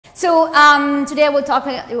Today I'm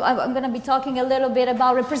going to be talking a little bit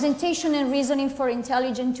about representation and reasoning for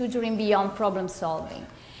intelligent tutoring beyond problem solving.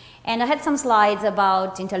 And I had some slides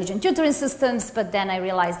about intelligent tutoring systems, but then I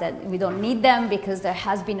realized that we don't need them because there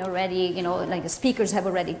has been already, like the speakers have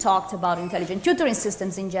already talked about intelligent tutoring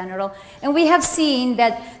systems in general. And we have seen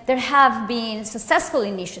that there have been successful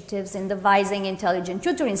initiatives in devising intelligent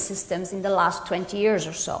tutoring systems in the last 20 years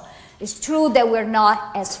or so. It's true that we're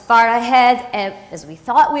not as far ahead as we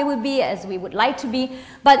thought we would be, as we would like to be,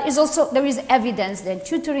 but there is evidence that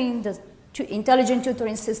the intelligent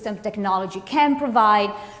tutoring system technology can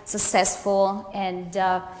provide successful and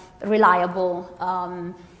reliable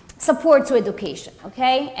support to education,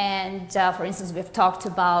 okay? And for instance, we've talked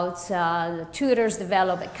about the tutors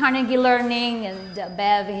developed at Carnegie Learning, and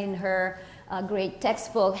Bev in her great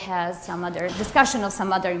textbook has some other discussion of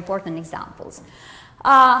some other important examples.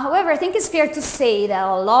 However, I think it's fair to say that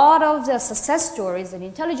a lot of the success stories in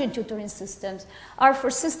intelligent tutoring systems are for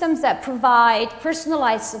systems that provide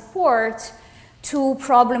personalized support to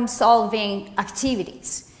problem-solving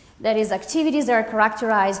activities. That is, activities that are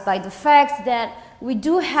characterized by the fact that we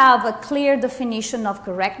do have a clear definition of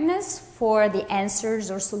correctness for the answers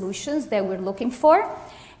or solutions that we're looking for,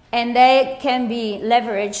 and they can be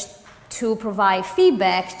leveraged to provide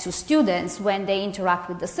feedback to students when they interact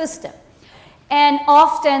with the system. And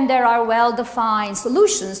often there are well-defined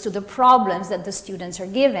solutions to the problems that the students are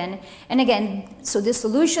given. And again, so the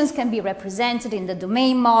solutions can be represented in the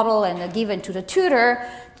domain model and are given to the tutor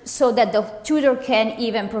so that the tutor can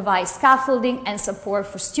even provide scaffolding and support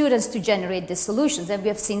for students to generate the solutions. And we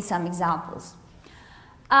have seen some examples.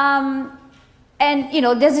 And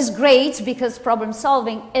this is great because problem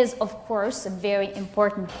solving is, of course, a very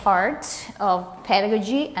important part of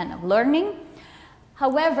pedagogy and of learning.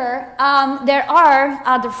 However, there are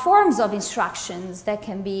other forms of instructions that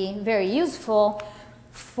can be very useful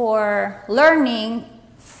for learning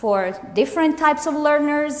for different types of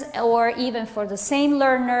learners, or even for the same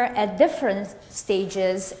learner at different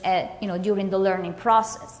stages during the learning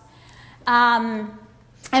process. And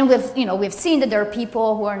we've seen that there are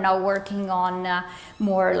people who are now working on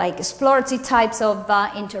more like exploratory types of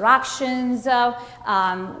interactions,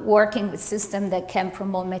 working with systems that can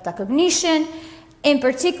promote metacognition. In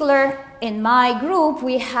particular, in my group,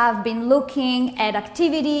 we have been looking at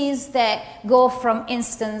activities that go from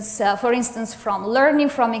for instance, from learning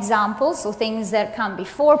from examples, so things that come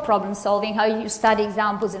before problem solving, how you study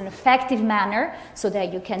examples in an effective manner so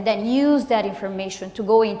that you can then use that information to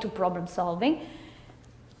go into problem solving.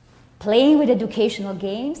 Playing with educational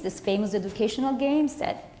games, these famous educational games,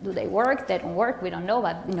 do they work, they don't work, we don't know,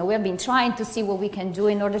 but we have been trying to see what we can do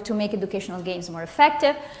in order to make educational games more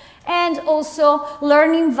effective. And also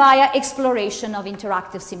learning via exploration of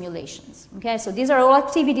interactive simulations. Okay, so these are all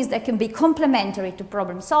activities that can be complementary to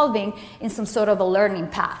problem solving in some sort of a learning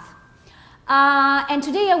path. And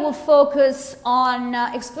today I will focus on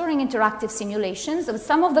exploring interactive simulations.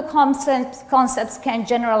 Some of the concepts can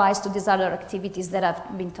generalize to these other activities that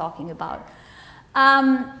I've been talking about.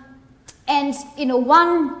 One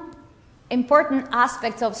important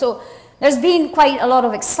aspect of, there's been quite a lot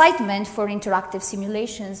of excitement for interactive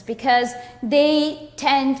simulations because they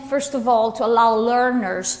tend, first of all, to allow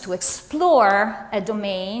learners to explore a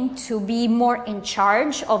domain, to be more in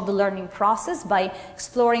charge of the learning process by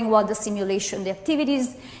exploring what the simulation, the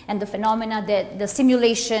activities and the phenomena that the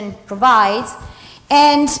simulation provides.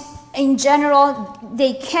 And in general,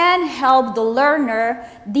 they can help the learner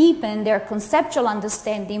deepen their conceptual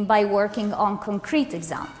understanding by working on concrete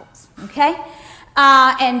examples, okay?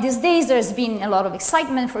 And these days there's been a lot of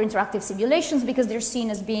excitement for interactive simulations because they're seen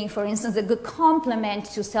as being, for instance, a good complement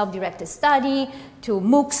to self-directed study, to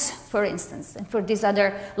MOOCs, for instance, and for these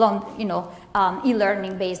other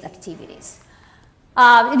e-learning based activities.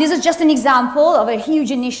 This is just an example of a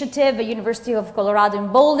huge initiative at University of Colorado in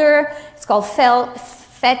Boulder. It's called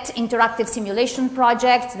PhET Interactive Simulation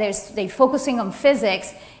Project. They're focusing on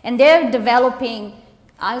physics, and they're developing,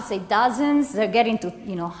 I would say, dozens. They're getting to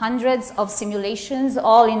hundreds of simulations,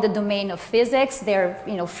 all in the domain of physics. They're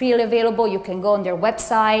freely available. You can go on their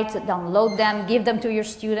website, download them, give them to your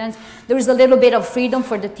students. There is a little bit of freedom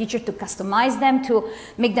for the teacher to customize them, to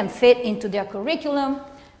make them fit into their curriculum.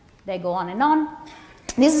 They go on and on.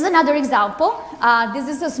 This is another example. This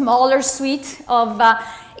is a smaller suite of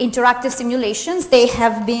interactive simulations. They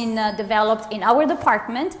have been developed in our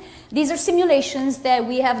department. These are simulations that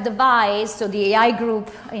we have devised, so the AI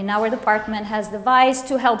group in our department has devised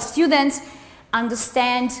to help students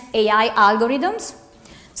understand AI algorithms.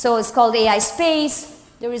 So it's called AI Space.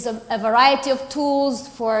 There is a variety of tools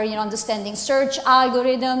for understanding search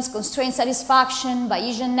algorithms, constraint satisfaction,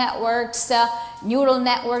 Bayesian networks, neural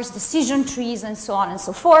networks, decision trees, and so on and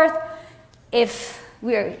so forth. If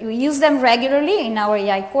we use them regularly in our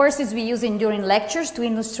AI courses, we use them during lectures to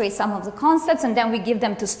illustrate some of the concepts, and then we give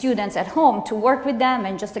them to students at home to work with them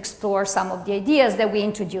and just explore some of the ideas that we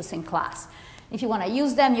introduce in class. If you want to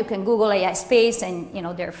use them, you can Google AI Space, and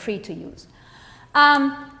they're free to use.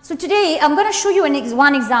 So today, I'm going to show you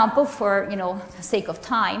one example for the sake of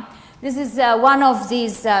time. This is one of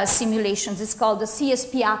these simulations. It's called the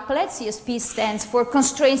CSP applet. CSP stands for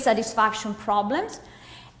Constraint Satisfaction Problems.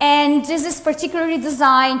 And this is particularly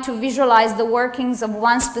designed to visualize the workings of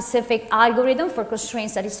one specific algorithm for constraint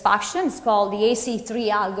satisfaction. It's called the AC3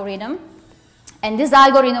 algorithm. And this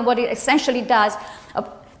algorithm, what it essentially does, a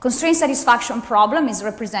constraint satisfaction problem is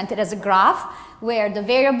represented as a graph where the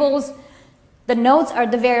variables, the nodes are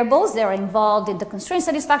the variables that are involved in the constraint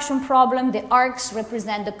satisfaction problem. The arcs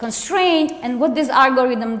represent the constraint. And what this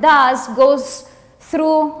algorithm does goes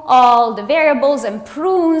through all the variables and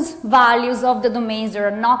prunes values of the domains that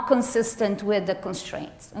are not consistent with the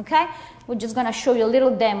constraints, okay? We're just going to show you a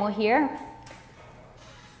little demo here.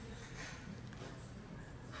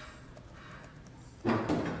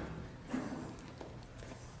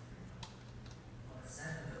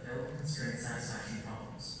 Constraint satisfaction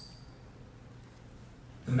problems.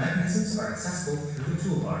 The mechanisms are accessible through the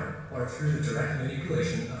toolbar or through the direct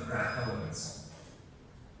manipulation of graph elements.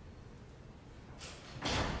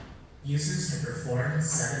 Users can perform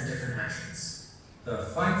 7 different actions. The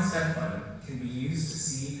Find Step button can be used to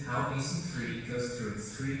see how AC3 goes through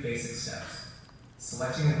its 3 basic steps: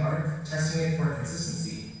 selecting an arc, testing it for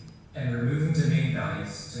consistency, and removing domain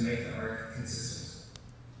values to make the arc consistent.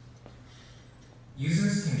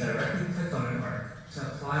 Users can directly click on an arc to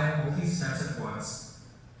apply all these steps at once,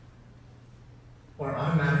 or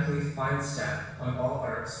automatically find step on all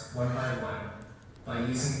arcs one by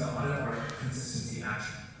using the Auto Arc Consistency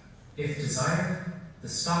action. If desired, the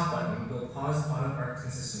Stop button will pause Auto Arc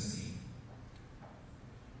Consistency.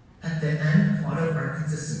 At the end of Auto Arc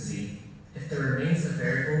Consistency, if there remains a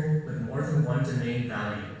variable with more than one domain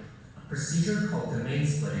value, a procedure called domain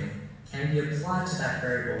splitting can be applied to that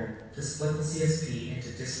variable to split the CSP into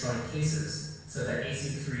disjoint cases so that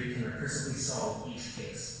AC3 can recursively solve each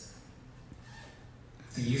case.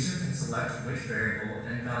 The user can select which variable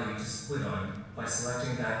and value to split on by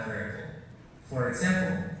selecting that variable. For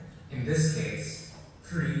example, in this case,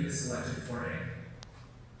 3 is selected for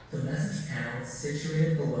A. The message panel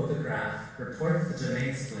situated below the graph reports the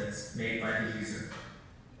domain splits made by the user.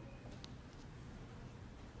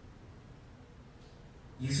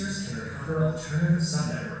 Users can recover alternative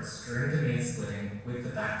subnetworks during domain splitting with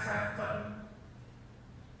the Backtrack button.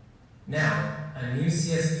 Now, a new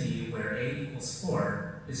CSP where A equals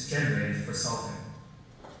 4 is generated for solving.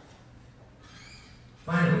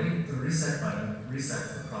 Finally, the Reset button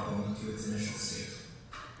resets the problem to its initial state.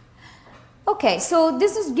 Okay, so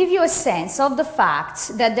this will give you a sense of the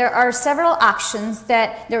fact that there are several actions,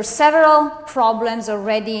 that there are several problems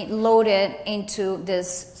already loaded into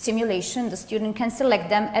this simulation. The student can select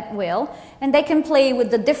them at will, and they can play with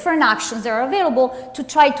the different actions that are available to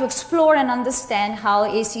try to explore and understand how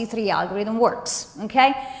AC3 algorithm works,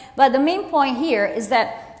 okay? But the main point here is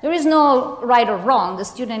that there is no right or wrong. The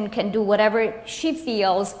student can do whatever she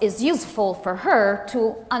feels is useful for her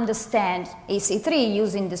to understand AC3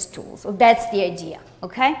 using this tool. So that's the idea,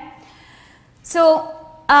 okay? So,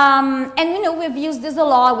 and we've used this a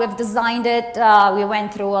lot. We've designed it. We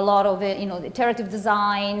went through a lot of it, the iterative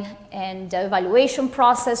design and evaluation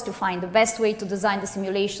process to find the best way to design the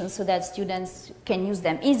simulations so that students can use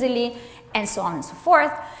them easily, and so on and so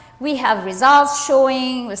forth. We have results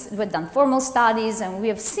showing, we've done formal studies, and we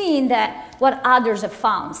have seen that what others have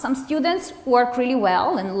found. Some students work really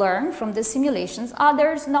well and learn from the simulations,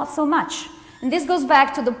 others not so much. And this goes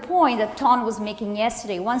back to the point that Ton was making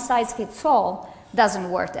yesterday. One size fits all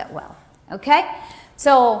doesn't work that well, okay?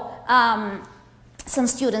 So some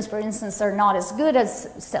students, for instance, are not as good as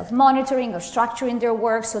self-monitoring or structuring their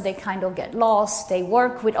work, so they kind of get lost. They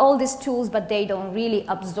work with all these tools, but they don't really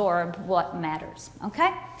absorb what matters,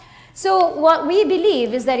 okay? So what we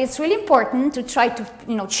believe is that it's really important to try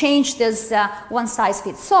to change this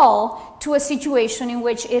one-size-fits-all to a situation in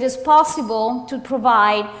which it is possible to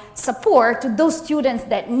provide support to those students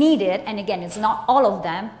that need it. And again, it's not all of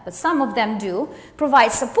them, but some of them do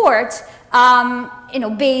provide support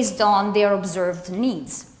based on their observed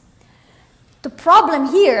needs. The problem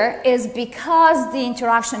here is because the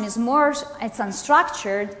interaction is it's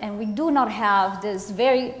unstructured, and we do not have this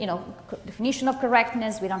very, definition of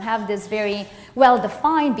correctness, we don't have this very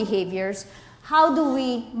well-defined behaviors. How do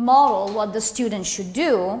we model what the student should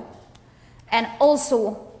do? And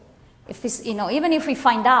also, if it's, you know, even if we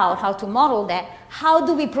find out how to model that, how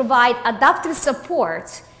do we provide adaptive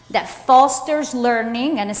support that fosters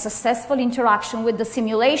learning and a successful interaction with the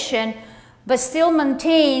simulation, but still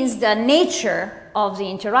maintains the nature of the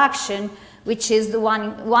interaction, which is the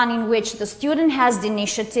one in which the student has the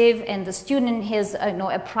initiative and the student is, you know,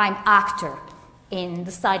 a prime actor in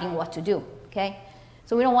deciding what to do, okay?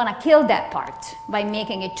 So we don't want to kill that part by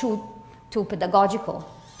making it too pedagogical,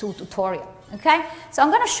 too tutorial, okay? So I'm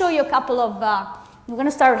going to show you a couple of, we're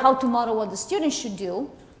going to start with how to model what the student should do.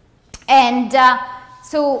 And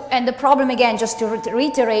and the problem, again, just to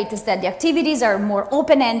reiterate, is that the activities are more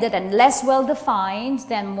open-ended and less well-defined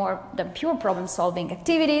than pure problem-solving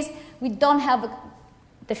activities. We don't have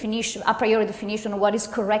a priori definition of what is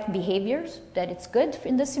correct behaviors, that it's good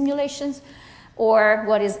in the simulations, or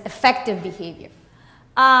what is effective behavior.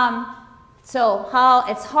 So how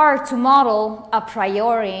it's hard to model a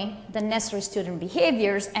priori the necessary student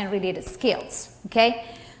behaviors and related skills, okay?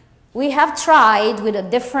 We have tried with a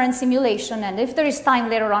different simulation, and if there is time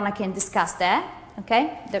later on, I can discuss that,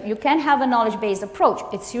 okay? You can have a knowledge-based approach.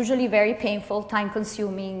 It's usually very painful,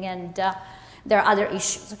 time-consuming, and there are other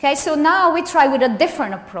issues, okay? So now we try with a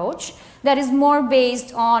different approach that is more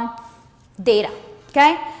based on data,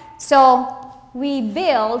 okay? So we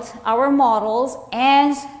build our models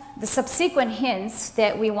and the subsequent hints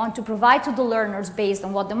that we want to provide to the learners based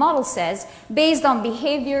on what the model says, based on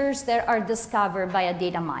behaviors that are discovered via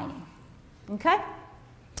data mining, okay?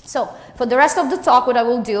 So for the rest of the talk, what I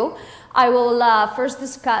will do, I will first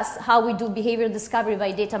discuss how we do behavior discovery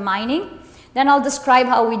by data mining. Then I'll describe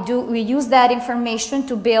how we use that information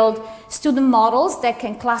to build student models that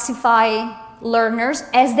can classify learners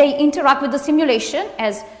as they interact with the simulation,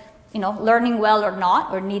 as, you know, learning well or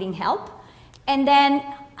not, or needing help. And then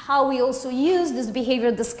how we also use this behavior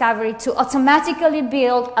discovery to automatically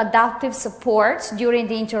build adaptive support during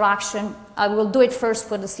the interaction. I will do it first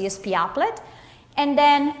for the CSP applet. And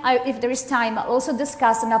then, if there is time, I'll also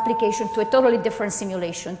discuss an application to a totally different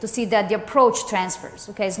simulation to see that the approach transfers,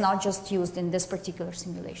 okay? It's not just used in this particular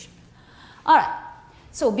simulation. All right,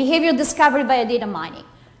 so behavior discovery via data mining.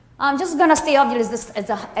 I'm just going to stay obvious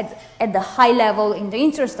at the high level in the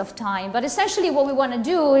interest of time, but essentially what we want to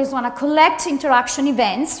do is want to collect interaction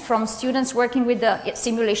events from students working with the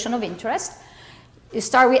simulation of interest. You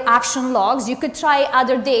start with action logs. You could try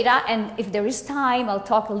other data, and if there is time, I'll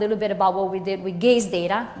talk a little bit about what we did with gaze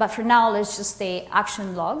data, but for now, let's just say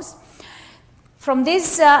action logs. From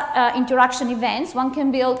these interaction events, one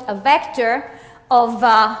can build a vector of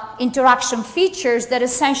interaction features that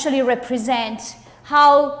essentially represent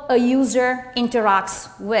how a user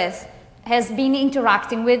has been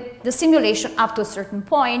interacting with the simulation up to a certain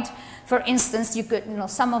point. For instance, you could,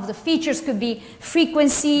 some of the features could be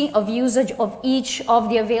frequency of usage of each of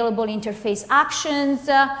the available interface actions,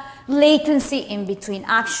 latency in between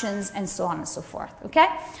actions, and so on and so forth, okay?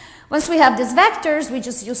 Once we have these vectors, we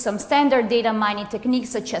just use some standard data mining techniques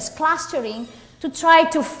such as clustering to try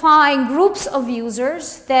to find groups of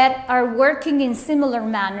users that are working in similar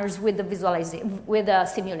manners with the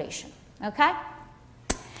simulation, okay?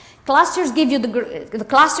 Clusters give you the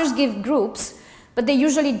clusters give groups, but they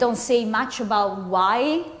usually don't say much about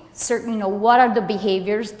why certain, what are the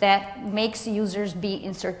behaviors that makes users be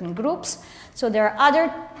in certain groups. So there are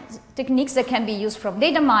other techniques that can be used from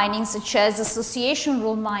data mining, such as association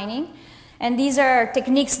rule mining, and these are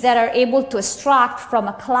techniques that are able to extract from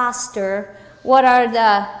a cluster what are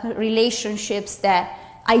the relationships that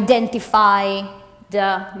identify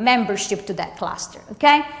the membership to that cluster,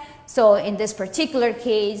 okay? So in this particular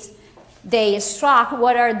case, they extract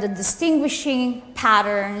what are the distinguishing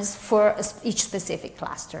patterns for each specific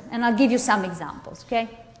cluster. And I'll give you some examples, okay?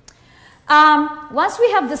 Once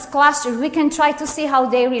we have these clusters, we can try to see how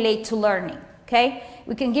they relate to learning, okay?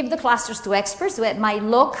 We can give the clusters to experts that might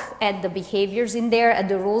look at the behaviors in there, at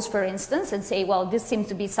the rules, for instance, and say, well, this seems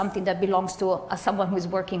to be something that belongs to someone who is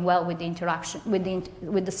working well with the interaction,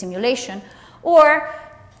 with the simulation. Or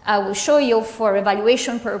I will show you for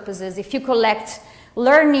evaluation purposes, if you collect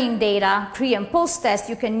learning data pre and post test,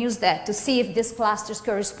 you can use that to see if these clusters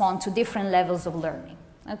correspond to different levels of learning,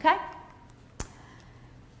 okay?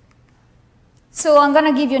 So I'm going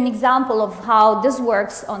to give you an example of how this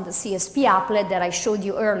works on the CSP applet that I showed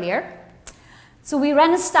you earlier. So we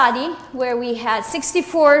ran a study where we had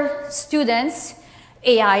 64 students,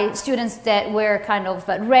 AI students that were kind of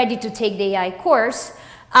ready to take the AI course.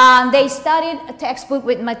 They studied a textbook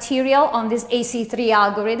with material on this AC3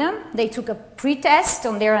 algorithm. They took a pre-test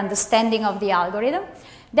on their understanding of the algorithm.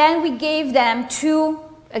 Then we gave them 2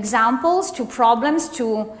 examples, 2 problems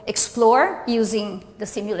to explore using the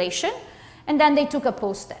simulation. And then they took a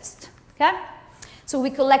post-test, okay? So we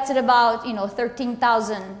collected about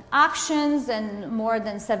 13,000 actions and more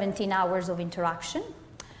than 17 hours of interaction.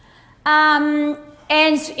 And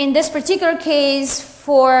in this particular case,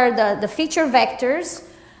 for the feature vectors,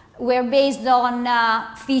 we're based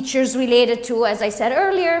on features related to, as I said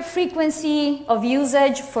earlier, frequency of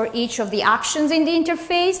usage for each of the actions in the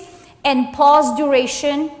interface and pause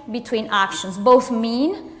duration between actions, both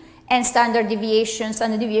mean and standard deviation.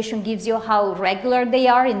 Standard deviation gives you how regular they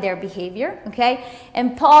are in their behavior, okay?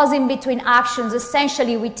 And pause in between actions,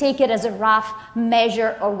 essentially we take it as a rough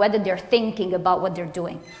measure of whether they're thinking about what they're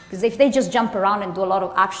doing. Because if they just jump around and do a lot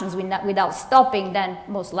of actions without stopping, then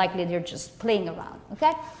most likely they're just playing around,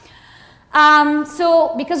 okay?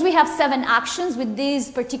 So because we have 7 actions with these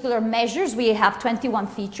particular measures, we have 21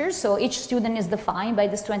 features. So each student is defined by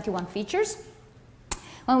these 21 features.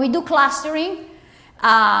 When we do clustering,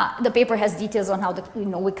 the paper has details on how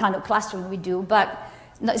what kind of clustering we do, but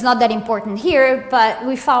it's not that important here. But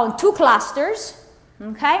we found 2 clusters,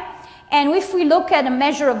 okay? And if we look at a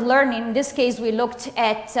measure of learning, in this case we looked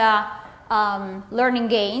at learning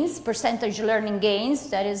gains, percentage learning gains,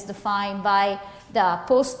 that is defined by the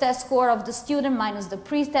post-test score of the student minus the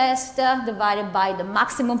pre-test divided by the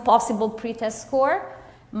maximum possible pre-test score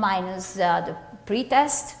minus the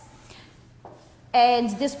pre-test. And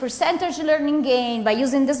this percentage learning gain, by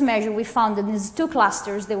using this measure, we found that in these 2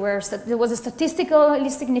 clusters, there was a statistically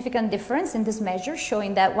significant difference in this measure,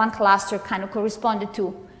 showing that one cluster kind of corresponded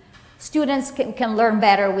to students can learn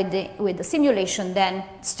better with the simulation than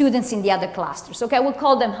students in the other clusters. Okay, we'll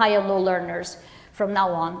call them high and low learners from now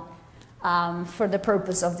on for the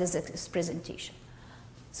purpose of this presentation.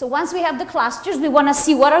 So once we have the clusters, we want to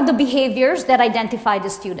see what are the behaviors that identify the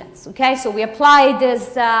students. Okay, so we apply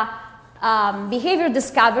this behavior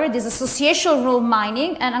discovery, this association rule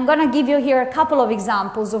mining, and I'm going to give you here a couple of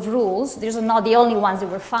examples of rules. These are not the only ones that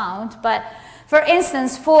were found, but for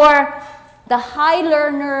instance, for the high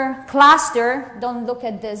learner cluster, don't look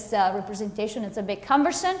at this representation, it's a bit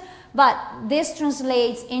cumbersome, but this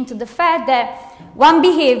translates into the fact that one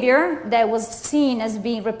behavior that was seen as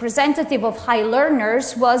being representative of high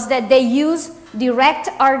learners was that they use direct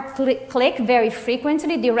arc click very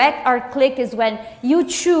frequently. Direct arc click is when you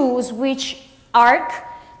choose which arc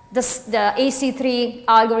the AC3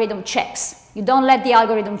 algorithm checks. You don't let the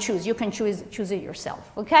algorithm choose. You can choose it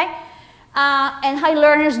yourself, okay? And high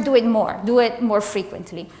learners do it more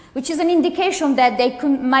frequently, which is an indication that they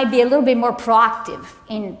might be a little bit more proactive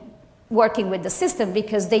in working with the system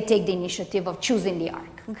because they take the initiative of choosing the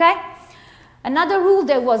arc, okay? Another rule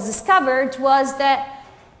that was discovered was that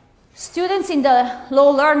students in the low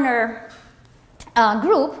learner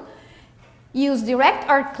group use direct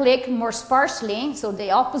arc click more sparsely, so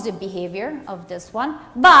the opposite behavior of this one,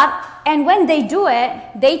 and when they do it,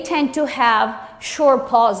 they tend to have short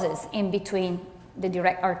pauses in between the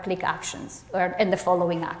direct arc click actions and the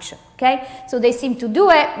following action, okay? So they seem to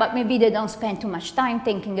do it, but maybe they don't spend too much time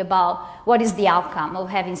thinking about what is the outcome of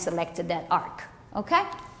having selected that arc, okay?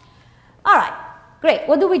 All right, great.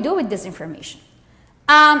 What do we do with this information?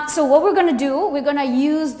 So what we're going to do, we're going to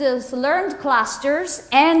use these learned clusters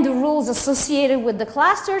and the rules associated with the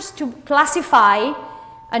clusters to classify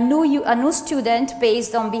a new student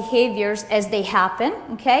based on behaviors as they happen,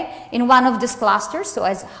 okay, in one of these clusters, so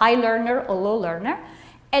as high learner or low learner.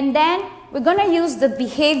 And then we're going to use the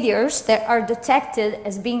behaviors that are detected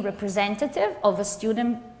as being representative of a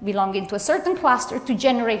student belonging to a certain cluster to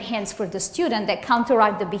generate hints for the student that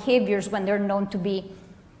counteract the behaviors when they're known to be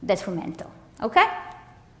detrimental, okay?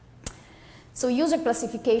 So user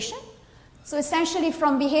classification. So essentially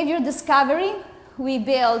from behavior discovery, we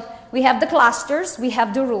have the clusters, we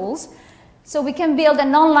have the rules. So we can build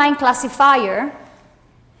an online classifier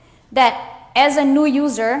that as a new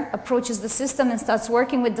user approaches the system and starts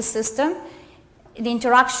working with the system, the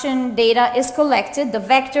interaction data is collected, the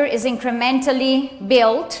vector is incrementally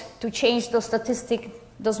built to change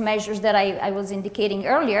those measures that I was indicating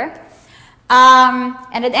earlier.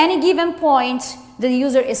 And at any given point, the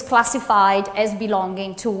user is classified as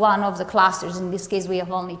belonging to one of the clusters. In this case, we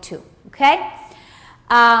have only 2, okay?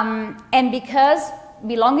 And because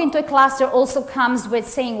belonging to a cluster also comes with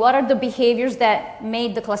saying what are the behaviors that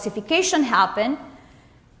made the classification happen,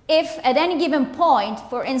 if at any given point,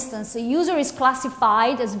 for instance, a user is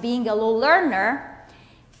classified as being a low learner,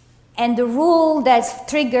 and the rule that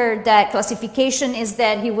triggered that classification is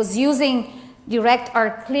that he was using direct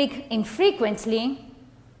arc click infrequently,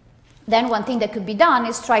 then one thing that could be done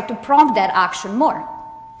is try to prompt that action more,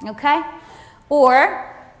 okay?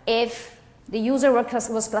 Or if the user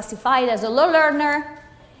was classified as a low learner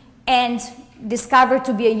and discovered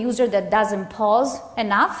to be a user that doesn't pause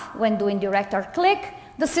enough when doing direct arc click,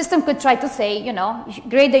 the system could try to say, you know,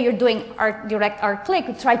 great that you're doing direct art click,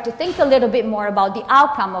 try to think a little bit more about the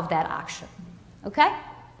outcome of that action, okay?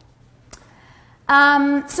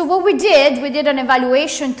 So what we did an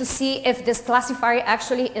evaluation to see if this classifier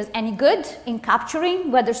actually is any good in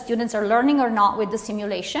capturing whether students are learning or not with the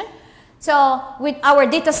simulation. So with our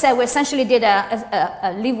data set, we essentially did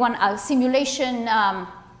a simulation,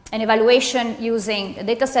 an evaluation using the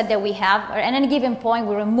data set that we have. At any given point,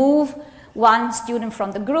 we remove one student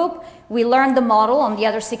from the group. We learn the model on the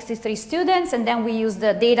other 63 students, and then we use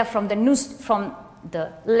the data from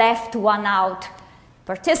the left one out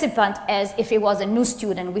participant as if it was a new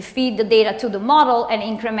student. We feed the data to the model, and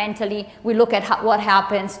incrementally we look at what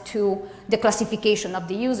happens to the classification of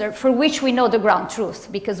the user, for which we know the ground truth,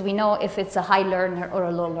 because we know if it's a high learner or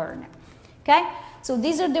a low learner. Okay? So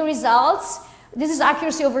these are the results. This is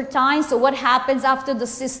accuracy over time. So what happens after the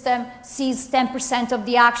system sees 10% of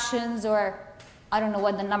the actions, or I don't know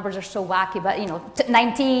what the numbers are so wacky, but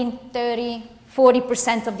 19, 30,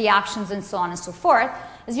 40% of the actions, and so on and so forth.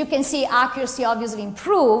 As you can see, accuracy obviously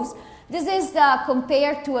improves. This is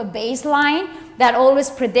compared to a baseline that always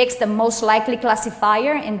predicts the most likely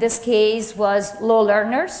classifier. In this case was low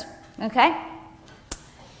learners, okay?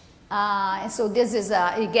 And so this is,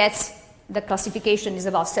 the classification is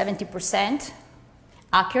about 70%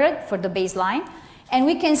 accurate for the baseline. And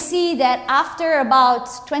we can see that after about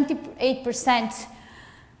 28%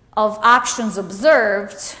 of actions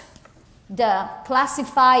observed, the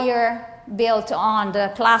classifier built on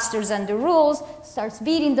the clusters and the rules starts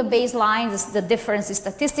beating the baseline. The difference is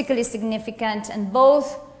statistically significant, and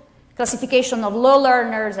both classification of low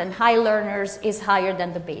learners and high learners is higher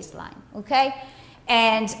than the baseline, okay?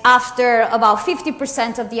 And after about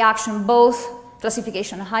 50% of the action, both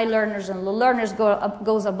classification of high learners and low learners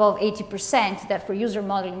goes above 80%. That for user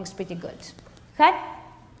modeling is pretty good, okay?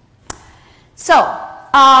 So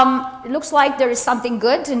it looks like there is something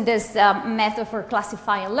good in this method for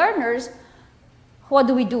classifying learners. What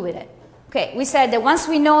do we do with it? Okay, we said that once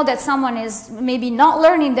we know that someone is maybe not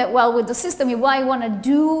learning that well with the system, we want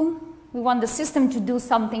the system to do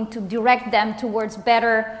something to direct them towards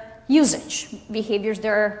better usage, behaviors that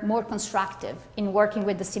are more constructive in working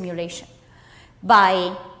with the simulation.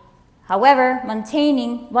 By, however,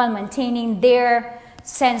 maintaining their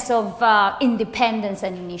sense of independence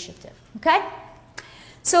and initiative, okay?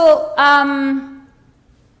 So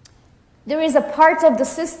there is a part of the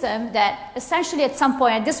system that essentially at some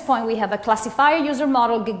point, at this point, we have a classifier user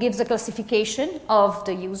model that gives a classification of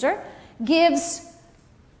the user, gives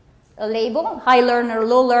a label, high learner,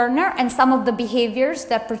 low learner, and some of the behaviors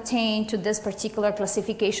that pertain to this particular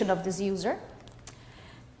classification of this user.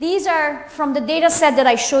 These are from the data set that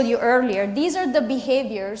I showed you earlier. These are the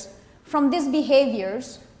behaviors. From these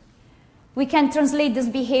behaviors, we can translate these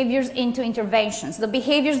behaviors into interventions. The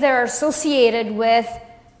behaviors that are associated with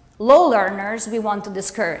low learners, we want to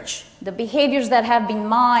discourage. The behaviors that have been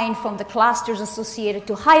mined from the clusters associated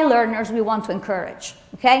to high learners, we want to encourage,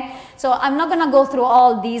 okay? So I'm not gonna go through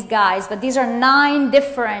all these guys, but these are 9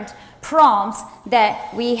 different prompts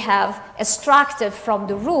that we have extracted from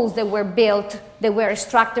the rules that were built, that were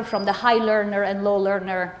extracted from the high learner and low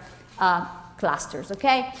learner clusters,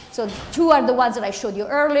 okay? So 2 are the ones that I showed you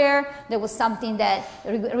earlier. There was something that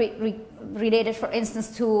related, for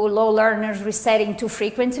instance, to low learners resetting too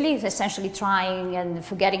frequently, essentially trying and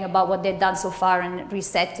forgetting about what they've done so far and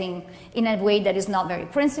resetting in a way that is not very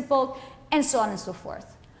principled, and so on and so forth.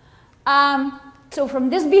 So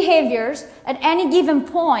from these behaviors, at any given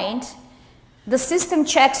point, the system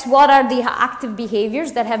checks what are the active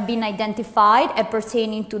behaviors that have been identified and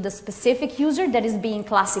pertaining to the specific user that is being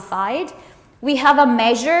classified. We have a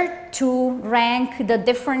measure to rank the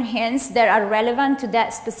different hints that are relevant to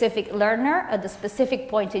that specific learner at the specific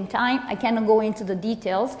point in time. I cannot go into the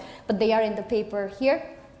details, but they are in the paper here.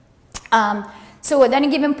 So at any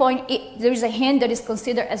given point, there is a hint that is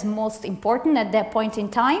considered as most important at that point in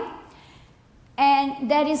time,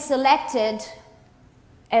 and that is selected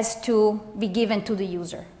as to be given to the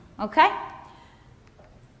user, okay?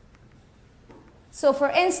 So for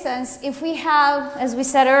instance, if we have, as we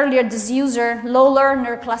said earlier, this user, low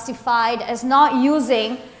learner, classified as not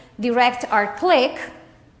using direct art click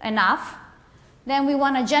enough, then we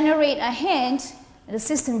want to generate a hint. The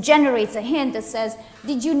system generates a hint that says,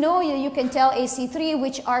 did you know you can tell AC3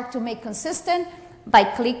 which arc to make consistent by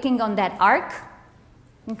clicking on that arc?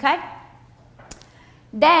 Okay?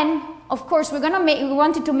 Then, of course, we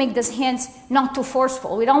wanted to make this hint not too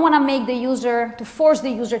forceful. We don't want to make the user, to force the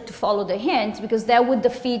user to follow the hint, because that would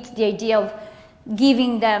defeat the idea of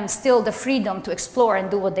giving them still the freedom to explore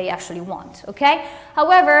and do what they actually want, okay?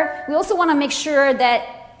 However, we also want to make sure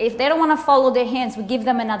that if they don't want to follow their hints, we give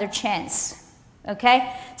them another chance,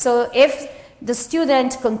 okay? So if the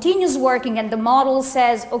student continues working and the model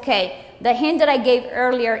says, okay, the hint that I gave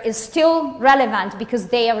earlier is still relevant because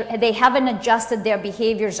they haven't adjusted their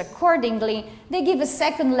behaviors accordingly, they give a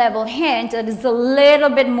second level hint that is a little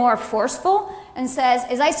bit more forceful and says,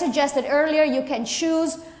 as I suggested earlier, you can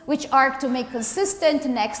choose which arc to make consistent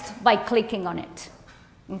next by clicking on it,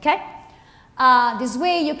 okay? This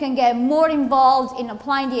way you can get more involved in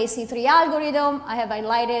applying the AC3 algorithm. I have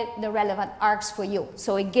highlighted the relevant arcs for you.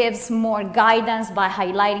 So it gives more guidance by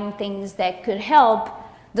highlighting things that could help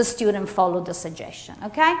the student follow the suggestion,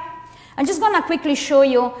 okay? I'm just gonna quickly show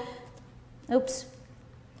you, oops.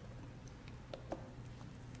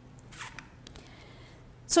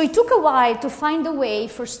 So it took a while to find a way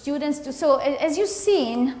for students to, so as you've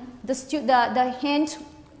seen, the hint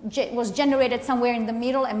was generated somewhere in the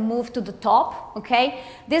middle and moved to the top, okay?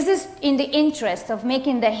 This is in the interest of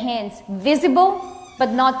making the hints visible,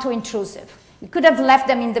 but not too intrusive. You could have left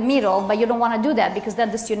them in the middle, but you don't want to do that because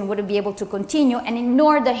then the student wouldn't be able to continue and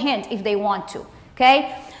ignore the hint if they want to,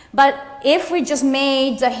 okay? But if we just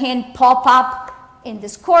made the hint pop up in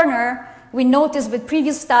this corner, we noticed with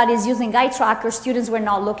previous studies using eye trackers, students were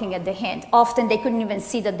not looking at the hint. Often they couldn't even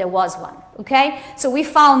see that there was one, okay? So we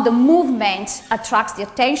found the movement attracts the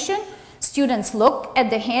attention. Students look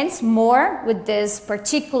at the hints more with this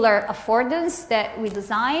particular affordance that we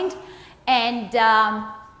designed. And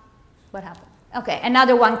what happened? Okay,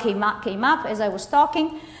 another one came up as I was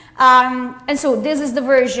talking. And so this is the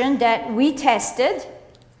version that we tested.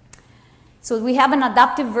 So we have an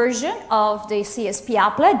adaptive version of the CSP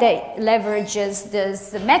applet that leverages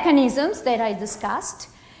the mechanisms that I discussed.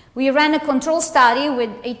 We ran a control study with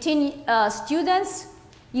 18 students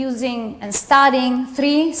using and studying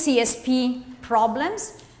 3 CSP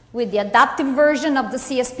problems with the adaptive version of the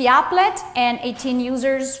CSP applet and 18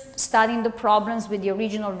 users studying the problems with the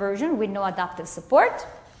original version with no adaptive support.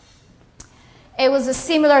 It was a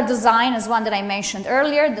similar design as one that I mentioned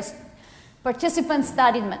earlier. The participants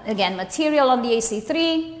studied, again, material on the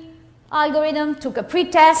AC3 algorithm, took a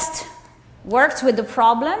pretest, worked with the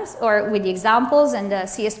problems or with the examples and the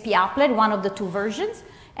CSP applet, one of the 2 versions,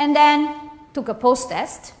 and then took a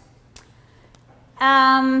post-test.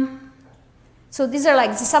 So these are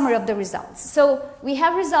like the summary of the results. So we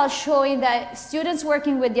have results showing that students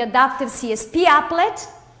working with the adaptive CSP applet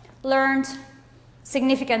learned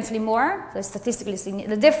significantly more. So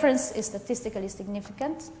the difference is statistically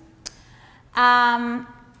significant. And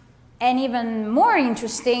even more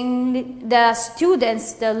interesting, the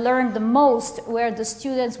students that learned the most were the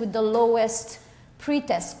students with the lowest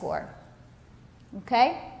pretest score.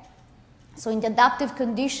 Okay? So in the adaptive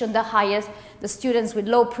condition, the highest, the students with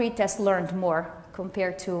low pretest learned more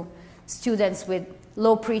compared to students with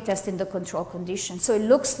low pretest in the control condition. So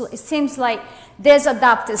it seems like this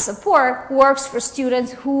adaptive support works for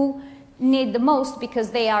students who need the most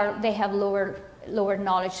because they have lower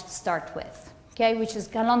knowledge to start with, okay, which is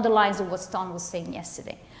along the lines of what Ston was saying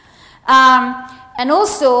yesterday. And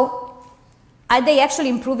also, are they actually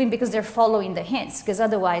improving because they're following the hints? Because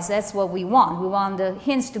otherwise, that's what we want. We want the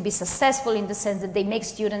hints to be successful in the sense that they make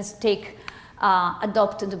students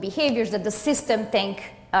adopt the behaviors that the system think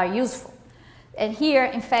are useful. And here,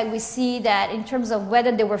 in fact, we see that in terms of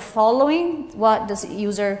whether they were following what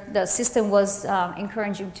the system was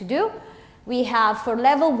encouraging to do, we have for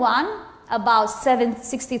level 1, about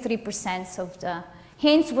 63% of the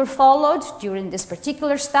hints were followed during this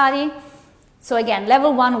particular study. So again,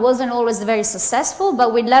 level 1 wasn't always very successful,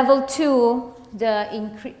 but with level 2,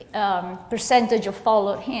 the percentage of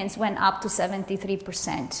followed hints went up to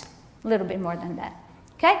 73%, a little bit more than that.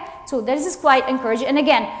 Okay, so this is quite encouraging. And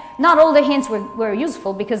again, not all the hints were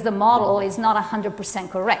useful because the model is not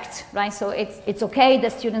 100% correct, right? So it's okay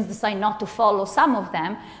that students decide not to follow some of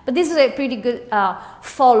them, but this is a pretty good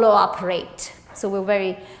follow-up rate. So we're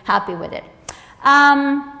very happy with it.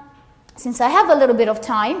 Since I have a little bit of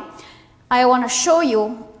time, I want to show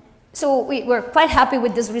you, so we're quite happy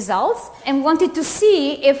with these results and wanted to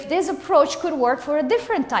see if this approach could work for a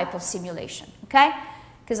different type of simulation, okay?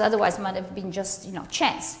 Because otherwise it might have been just,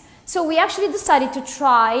 chance. So we actually decided to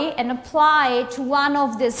try and apply to one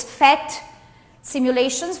of these PhET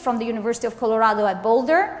simulations from the University of Colorado at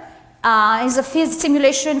Boulder. It's a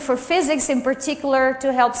simulation for physics in particular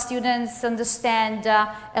to help students understand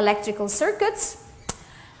electrical circuits.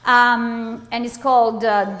 And it's called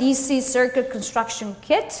DC Circuit Construction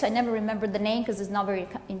Kit. I never remember the name because it's not very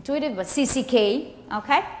intuitive, but CCK,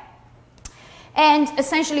 okay? And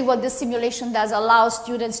essentially what this simulation does allows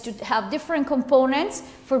students to have different components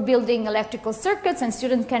for building electrical circuits, and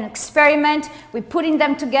students can experiment with putting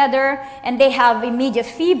them together, and they have immediate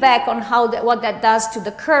feedback on what that does to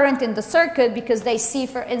the current in the circuit, because they see,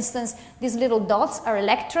 for instance, these little dots are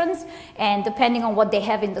electrons, and depending on what they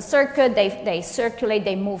have in the circuit, they circulate,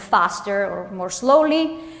 they move faster or more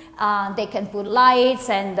slowly. They can put lights,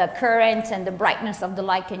 and the current and the brightness of the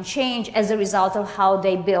light can change as a result of how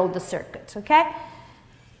they build the circuit, okay?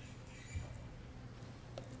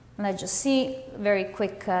 Let's just see very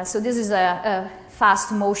quick. So this is a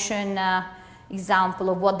fast motion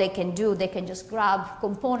example of what they can do. They can just grab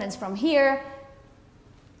components from here,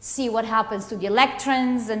 see what happens to the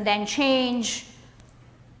electrons, and then change.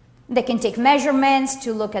 They can take measurements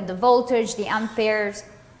to look at the voltage, the amperes,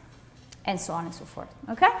 and so on and so forth,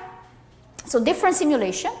 okay? So different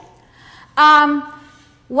simulation.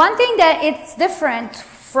 One thing that it's different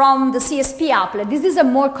from the CSP applet, this is a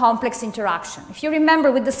more complex interaction. If you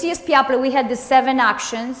remember, with the CSP applet, we had the 7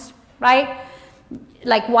 actions, right?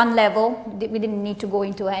 Like one level. We didn't need to go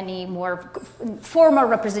into any more formal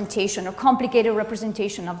representation or complicated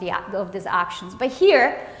representation of these actions. But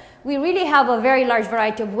here, we really have a very large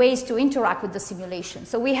variety of ways to interact with the simulation.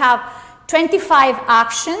 So we have 25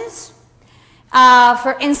 actions.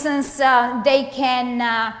 For instance, they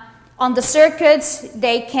can, on the circuits,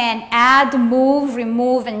 they can add, move,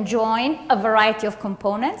 remove, and join a variety of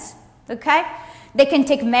components, okay? They can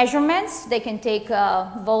take measurements. They can take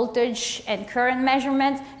voltage and current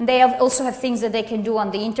measurements. And they also have things that they can do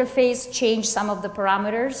on the interface, change some of the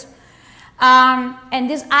parameters. And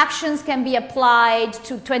these actions can be applied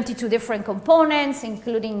to 22 different components,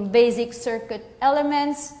 including basic circuit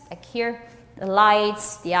elements, like here, the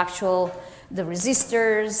lights, the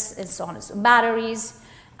resistors, and so on, and so batteries.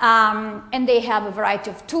 And they have a variety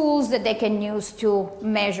of tools that they can use to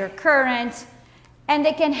measure current, and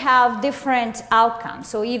they can have different outcomes.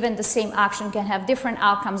 So even the same action can have different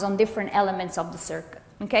outcomes on different elements of the circuit.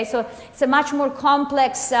 Okay, so it's a much more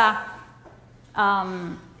complex setup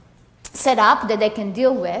that they can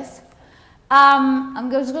deal with.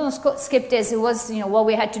 I'm just going to skip this. It was, what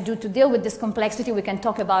we had to do to deal with this complexity. We can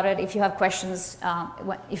talk about it if you have questions,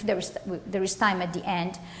 if there is time at the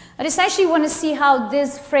end. But essentially, we want to see how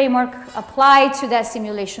this framework applied to that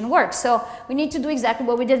simulation works. So we need to do exactly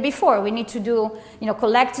what we did before. We need to do,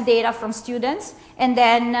 collect data from students, and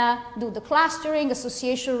then do the clustering,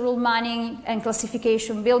 association rule mining, and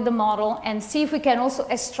classification, build the model, and see if we can also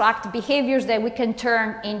extract behaviors that we can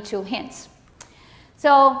turn into hints.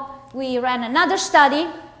 So we ran another study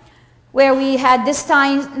where we had this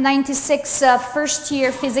time 96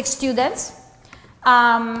 first-year physics students.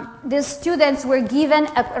 These students were given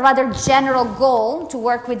a rather general goal to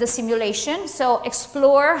work with the simulation. So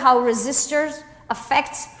explore how resistors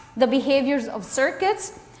affect the behaviors of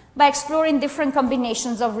circuits by exploring different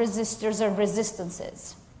combinations of resistors or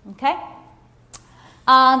resistances. Okay?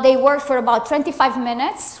 They worked for about 25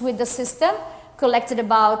 minutes with the system, collected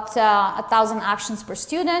about 1,000 actions per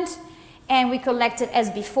student, and we collected as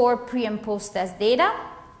before pre and post test data.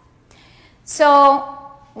 So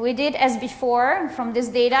we did as before. From this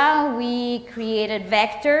data, we created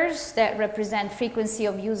vectors that represent frequency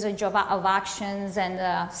of usage of actions,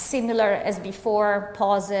 and similar as before,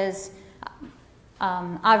 pauses,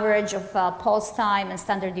 average of pause time, and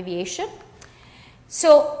standard deviation.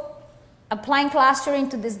 So applying clustering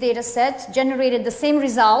to this data set generated the same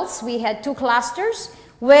results. We had 2 clusters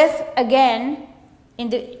with, again, in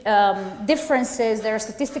the differences that are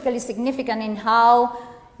statistically significant in how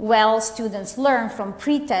well students learn from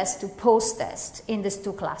pre-test to post-test in these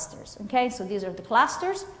 2 clusters. Okay, so these are the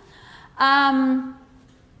clusters.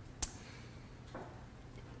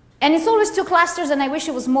 And it's always 2 clusters, and I wish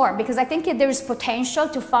it was more, because I think there is potential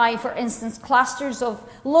to find, for instance, clusters of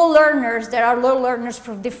low learners that are low learners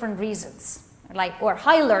for different reasons, or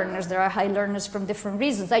high learners that are high learners from different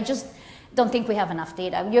reasons. I just don't think we have enough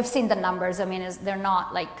data. You've seen the numbers. I mean, they're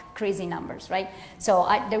not like crazy numbers, right? So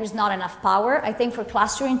there is not enough power, I think, for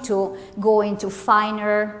clustering to go into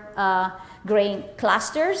finer grain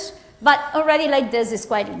clusters. But already like this is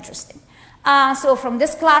quite interesting. So from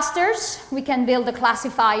these clusters, we can build the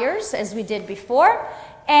classifiers as we did before.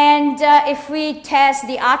 And if we test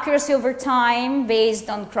the accuracy over time based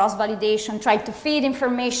on cross-validation, try to feed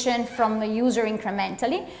information from the user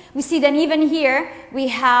incrementally, we see that even here we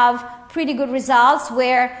have pretty good results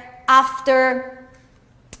where after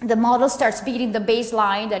the model starts beating the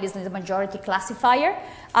baseline, that is the majority classifier,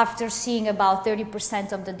 after seeing about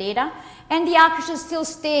 30% of the data. And the accuracy still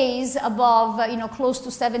stays above, close to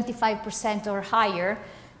 75% or higher,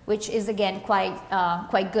 which is, again,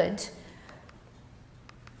 quite good.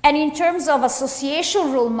 And in terms of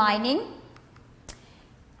association rule mining,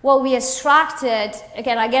 what we extracted,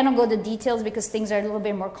 again, I don't go to the details because things are a little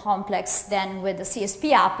bit more complex than with the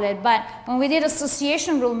CSP applet, but when we did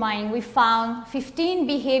association rule mining, we found 15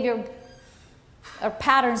 behavior or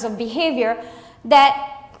patterns of behavior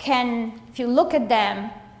that can, if you look at them,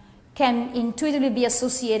 can intuitively be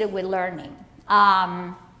associated with learning.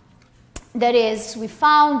 That is, we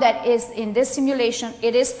found that in this simulation,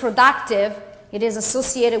 it is productive, it is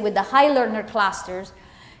associated with the high learner clusters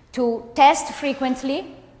to test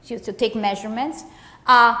frequently, to take measurements,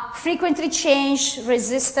 frequently change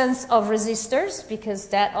resistance of resistors, because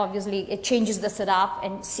that obviously it changes the setup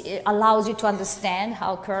and it allows you to understand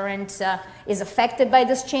how current is affected by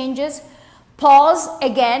these changes. Pause,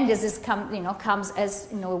 again, this is comes as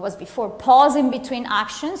it was before, pause in between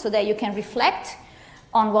actions so that you can reflect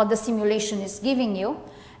on what the simulation is giving you,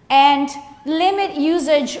 and limit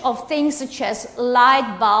usage of things such as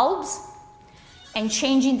light bulbs and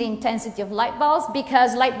changing the intensity of light bulbs,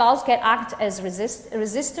 because light bulbs can act as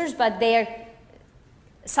resistors, but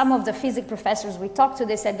some of the physics professors we talked to,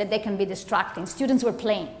 they said that they can be distracting. Students were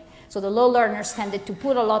playing. So the low learners tended to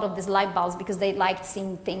put a lot of these light bulbs because they liked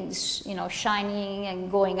seeing things, shining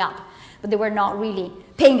and going up, but they were not really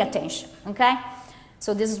paying attention, okay?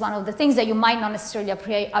 So this is one of the things that you might not necessarily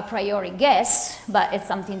a priori guess, but it's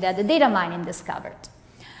something that the data mining discovered.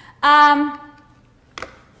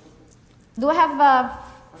 Do I have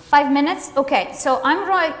 5 minutes? Okay, so I'm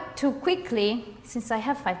going to quickly, since I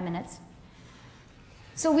have 5 minutes.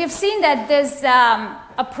 So we've seen that this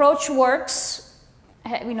approach works.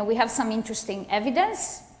 We have some interesting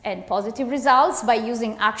evidence and positive results by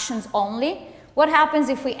using actions only. What happens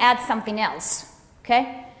if we add something else?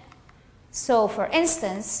 Okay? So for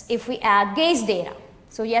instance, if we add gaze data.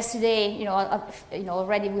 So yesterday,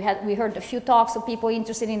 already we heard a few talks of people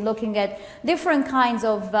interested in looking at different kinds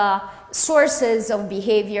of sources of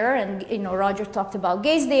behavior, and Roger talked about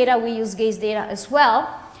gaze data. We use gaze data as well.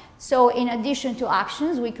 So in addition to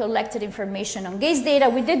actions, we collected information on gaze data.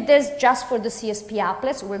 We did this just for the CSP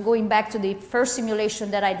applet. So we're going back to the first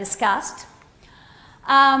simulation that I discussed.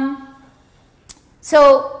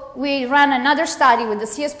 So we ran another study with the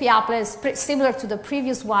CSP applet, similar to the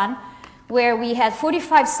previous one, where we had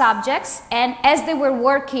 45 subjects, and as they were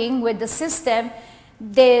working with the system,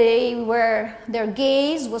 their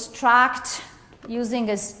gaze was tracked using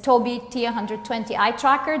a Tobii T120 eye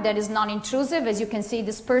tracker that is non-intrusive. As you can see,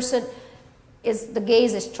 this person the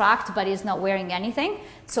gaze is tracked, but is not wearing anything.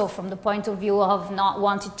 So from the point of view of not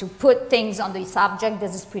wanting to put things on the subject,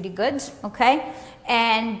 this is pretty good, okay?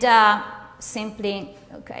 And simply,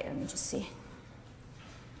 okay, let me just see.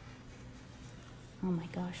 Oh my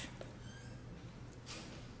gosh.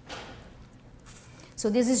 So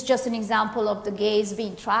this is just an example of the gaze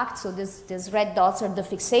being tracked. So these red dots are the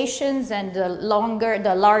fixations, and the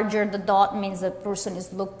larger the dot means the person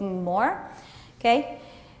is looking more, okay?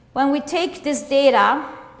 When we take this data,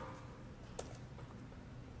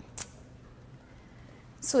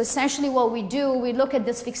 so essentially what we do, we look at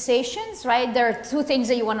these fixations, right? There are two things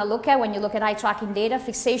that you want to look at when you look at eye tracking data,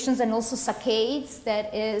 fixations and also saccades.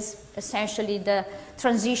 That is essentially the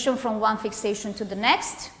transition from one fixation to the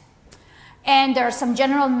next. And there are some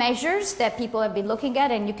general measures that people have been looking at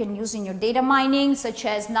and you can use in your data mining, such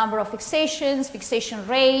as number of fixations, fixation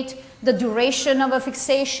rate, the duration of a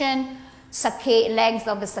fixation, length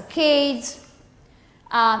of the saccades,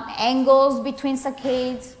 angles between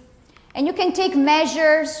saccades. And you can take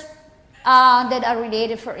measures that are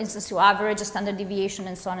related, for instance, to average, standard deviation,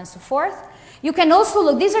 and so on and so forth. You can also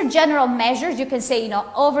look, these are general measures. You can say,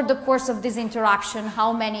 over the course of this interaction,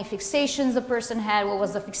 how many fixations the person had, what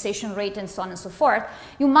was the fixation rate, and so on and so forth.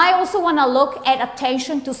 You might also want to look at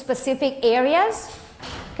attention to specific areas,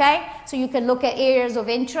 okay? So you can look at areas of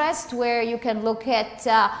interest where you can look at,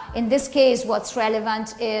 in this case, what's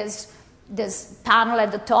relevant is this panel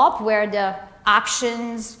at the top where the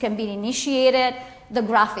actions can be initiated, the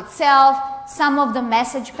graph itself, some of the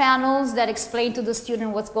message panels that explain to the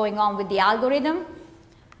student what's going on with the algorithm.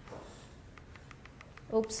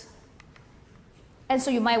 Oops. And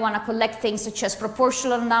so you might want to collect things such as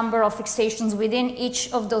proportional number of fixations within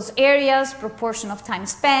each of those areas, proportion of time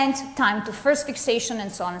spent, time to first fixation,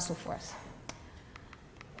 and so on and so forth.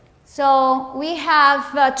 So we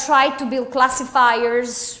have tried to build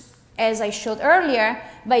classifiers, as I showed earlier,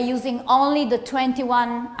 by using only the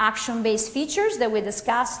 21 action-based features that we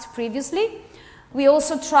discussed previously. We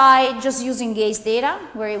also tried just using gaze data,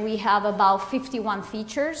 where we have about 51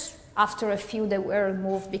 features after a few that were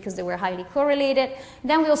removed because they were highly correlated.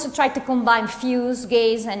 Then we also tried to combine fuse,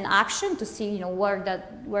 gaze, and action to see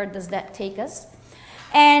where does that take us.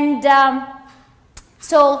 And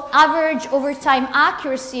So average over time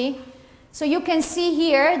accuracy. So you can see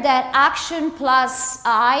here that action plus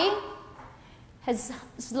I has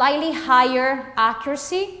slightly higher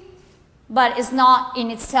accuracy, but is not in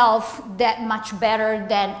itself that much better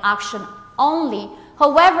than action only.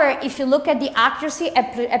 However, if you look at the accuracy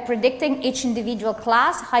at predicting each individual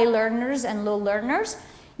class, high learners and low learners,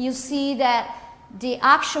 you see that the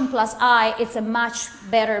action plus I, it's a much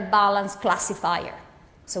better balanced classifier.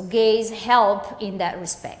 So gaze help in that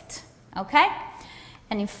respect, okay?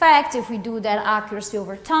 And in fact, if we do that accuracy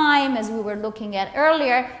over time, as we were looking at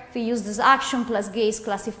earlier, if we use this action plus gaze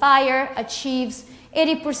classifier, achieves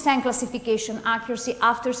 80% classification accuracy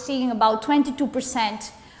after seeing about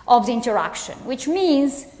 22% of the interaction, which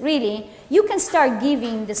means, really, you can start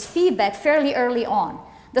giving this feedback fairly early on.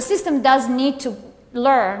 The system does need to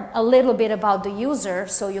learn a little bit about the user,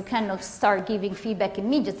 so you cannot start giving feedback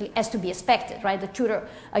immediately as to be expected, right? The tutor,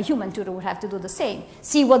 a human tutor would have to do the same.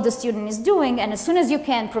 See what the student is doing, and as soon as you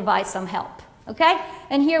can, provide some help, okay?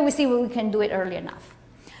 And here we see where we can do it early enough.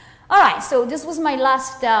 All right, so this was my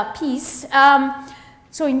last piece.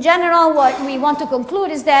 So in general, what we want to conclude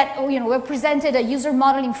is that, we're presented a user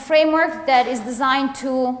modeling framework that is designed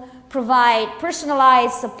to provide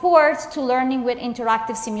personalized support to learning with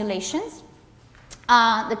interactive simulations.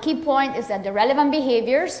 The key point is that the relevant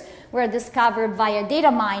behaviors were discovered via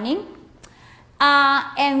data mining.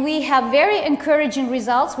 And we have very encouraging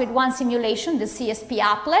results with one simulation, the CSP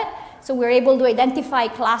applet. So we're able to identify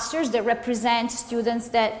clusters that represent students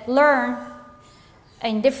that learn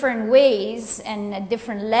in different ways and at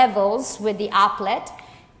different levels with the applet.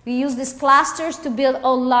 We use these clusters to build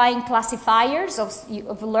online classifiers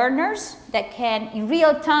of learners that can, in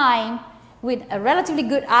real time, with a relatively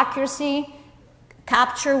good accuracy,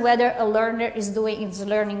 capture whether a learner is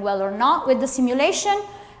learning well or not with the simulation.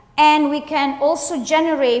 And we can also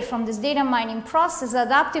generate from this data mining process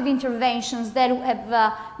adaptive interventions that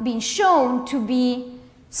have been shown to be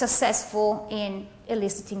successful in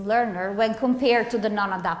eliciting learner when compared to the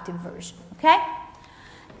non-adaptive version, okay?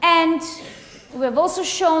 And we have also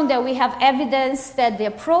shown that we have evidence that the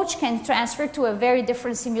approach can transfer to a very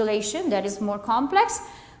different simulation that is more complex.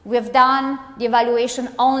 We have done the evaluation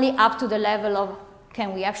only up to the level of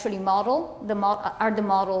can we actually model, are the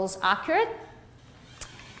models accurate?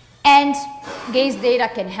 And gaze data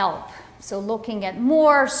can help. So looking at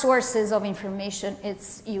more sources of information,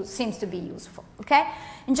 seems to be useful, okay?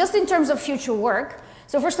 And just in terms of future work,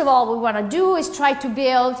 so first of all, what we want to do is try to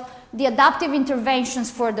build the adaptive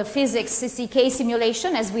interventions for the physics CCK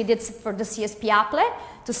simulation, as we did for the CSP applet,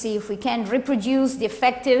 to see if we can reproduce the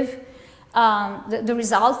effective, the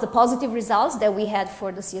results, the positive results that we had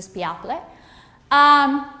for the CSP applet.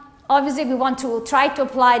 Obviously, we want to try to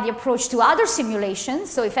apply the approach to other simulations.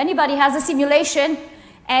 So if anybody has a simulation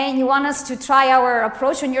and you want us to try our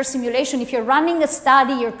approach on your simulation, if you're running a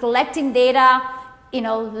study, you're collecting data,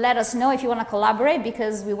 let us know if you want to collaborate,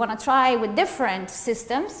 because we want to try with different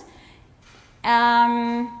systems.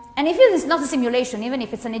 And if it's not a simulation, even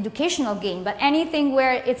if it's an educational game, but anything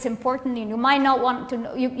where it's important, you might not want to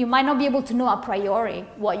know, you might not be able to know a priori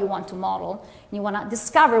what you want to model. You want to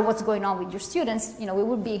discover what's going on with your students. We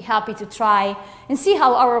would be happy to try and see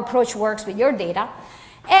how our approach works with your data.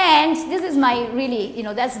 And this is my really,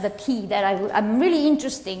 that's the key that I'm really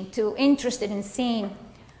interested in seeing.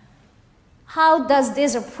 How does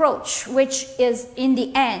this approach, which is in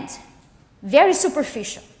the end very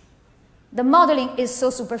superficial, the modeling is so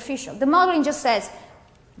superficial. The modeling just says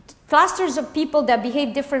clusters of people that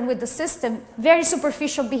behave different with the system, very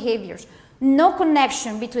superficial behaviors. No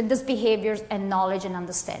connection between these behaviors and knowledge and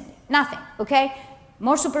understanding. Nothing, okay?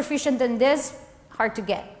 More superficial than this, hard to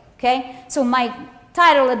get, okay? So my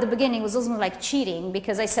title at the beginning was also like cheating,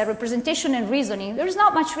 because I said representation and reasoning. There's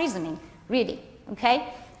not much reasoning, really, okay?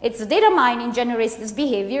 It's the data mining generates these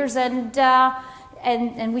behaviors, and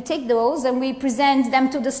we take those and we present them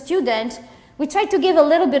to the student. We try to give a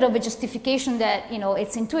little bit of a justification that,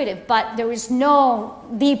 it's intuitive, but there is no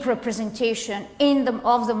deep representation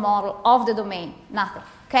of the model, of the domain, nothing,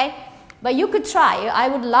 okay? But you could try. I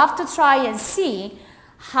would love to try and see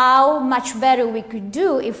how much better we could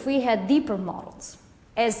do if we had deeper models,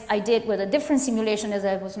 as I did with a different simulation as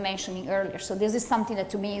I was mentioning earlier. So this is something that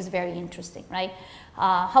to me is very interesting, right?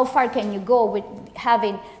 How far can you go with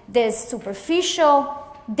having this superficial,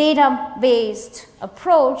 data-based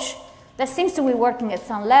approach that seems to be working at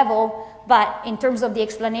some level, but in terms of the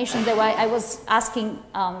explanation that I was asking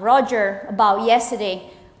Roger about yesterday,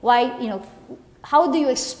 how do you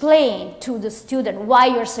explain to the student why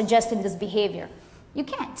you're suggesting this behavior? You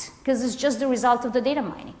can't, because it's just the result of the data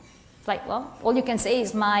mining. It's like, well, all you can say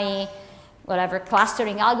is my whatever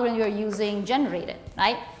clustering algorithm you're using generated,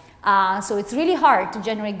 right? So it's really hard to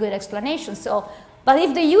generate good explanations. So, but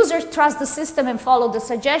if the users trust the system and follow the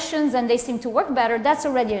suggestions and they seem to work better, that's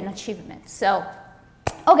already an achievement. So,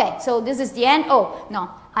 okay, so this is the end. Oh, no,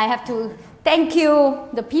 I have to thank you,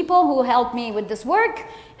 the people who helped me with this work,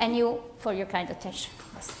 and you for your kind attention.